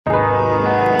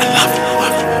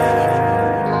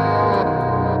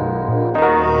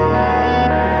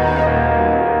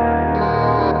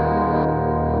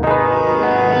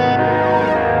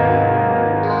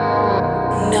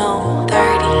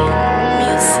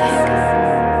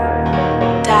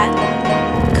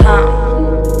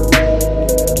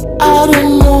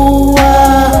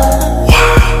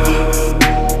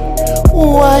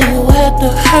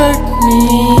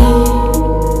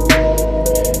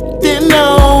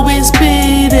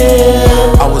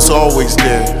always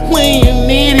there when you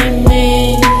needed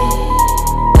me.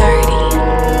 Dirty.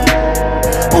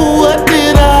 What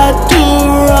did I do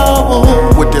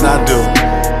wrong? What did I do?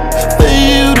 For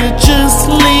you to just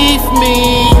leave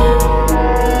me.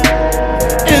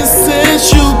 And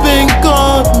since you've been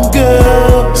gone,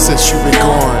 girl, Since you've been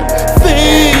gone,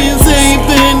 things ain't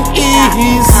been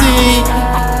easy.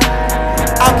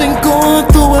 I've been going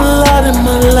through a lot in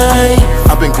my life,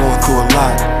 I've been going through a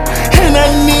lot. and I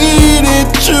needed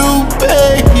you,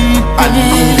 baby. I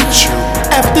needed you.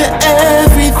 After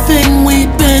everything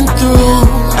we've been through,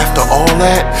 After all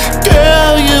that,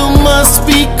 girl, you must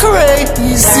be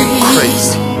crazy.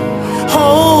 crazy,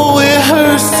 Oh, it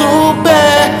hurts so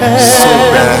bad. so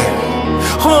bad.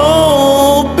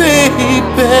 Oh, baby.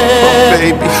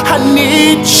 Baby, I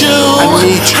need you. I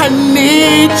need you. I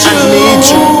need you. I need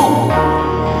you.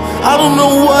 I don't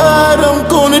know what I'm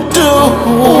gonna do.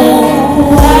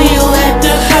 Why you had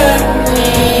to hurt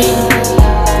me?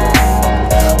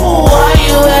 Why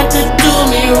you had to do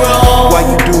me wrong? Why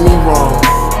you do me wrong?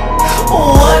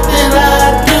 What did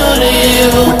I do to you?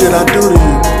 What did I do to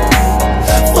you?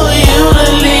 For you to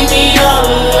leave me all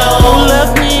alone,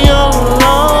 left me all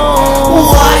alone.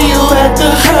 Why you had to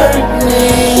hurt me?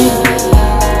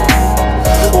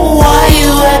 Why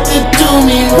you had to do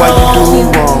me wrong? Why you do me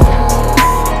wrong?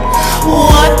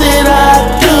 What did I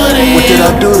do to you? What did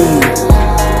I do to you?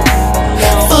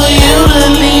 For you to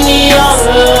leave me all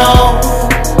alone.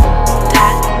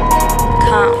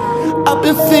 I've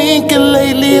been thinking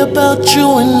lately about you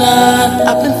and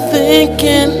I've been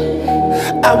thinking,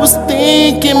 I was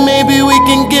thinking maybe we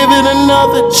can give it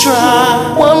another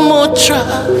try. One more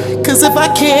try. Cause if I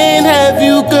can't have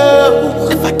you, girl,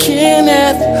 if I can't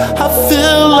have you, I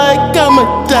feel like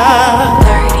I'ma die.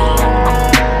 Dirty.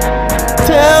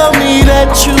 Tell me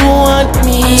that you want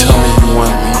me. Tell me you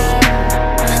want me.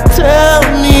 Tell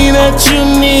me that you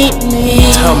need me.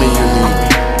 Tell me you need me.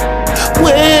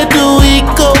 Where do we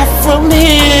go from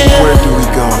here? Where do we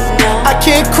go? I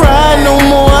can't cry no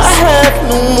more, I have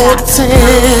no more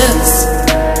tears.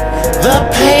 The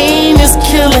pain is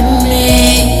killing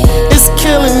me, it's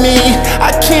killing me.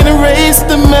 I can't erase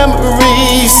the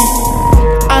memories.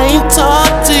 I ain't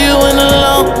talked to you in a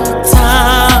long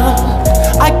time.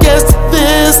 I guess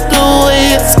this the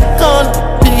way it's gonna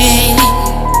be.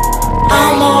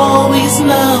 I'ma always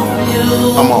love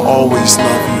you. I'ma always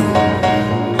love you.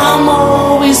 I'ma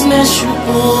always miss you,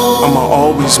 boo. I'ma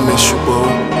always miss you, boo.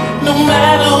 No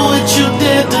matter what you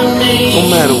did to me, No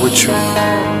matter what you.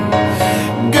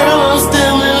 girl, I'm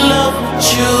still in love with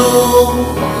you.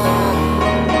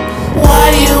 Why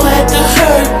you had to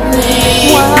hurt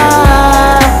me?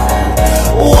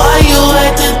 Why you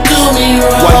had to do me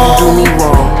wrong? Why you do me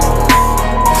wrong?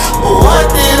 What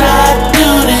did I do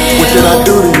to you? What did I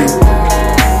do to you?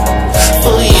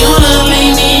 For you to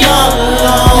leave me all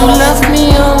alone. You left me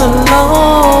all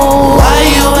alone. Why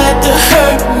you had to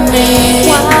hurt me?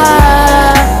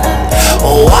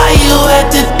 Why you had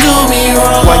to do me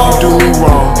wrong? Why you do me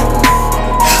wrong?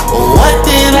 What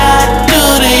did I do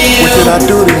to you? What did I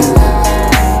do to you?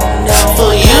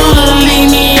 For you to leave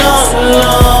me all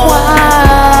alone.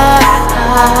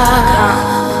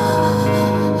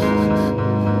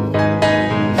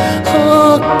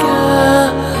 Oh,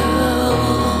 girl,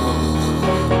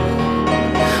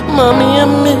 mommy, I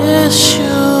miss you.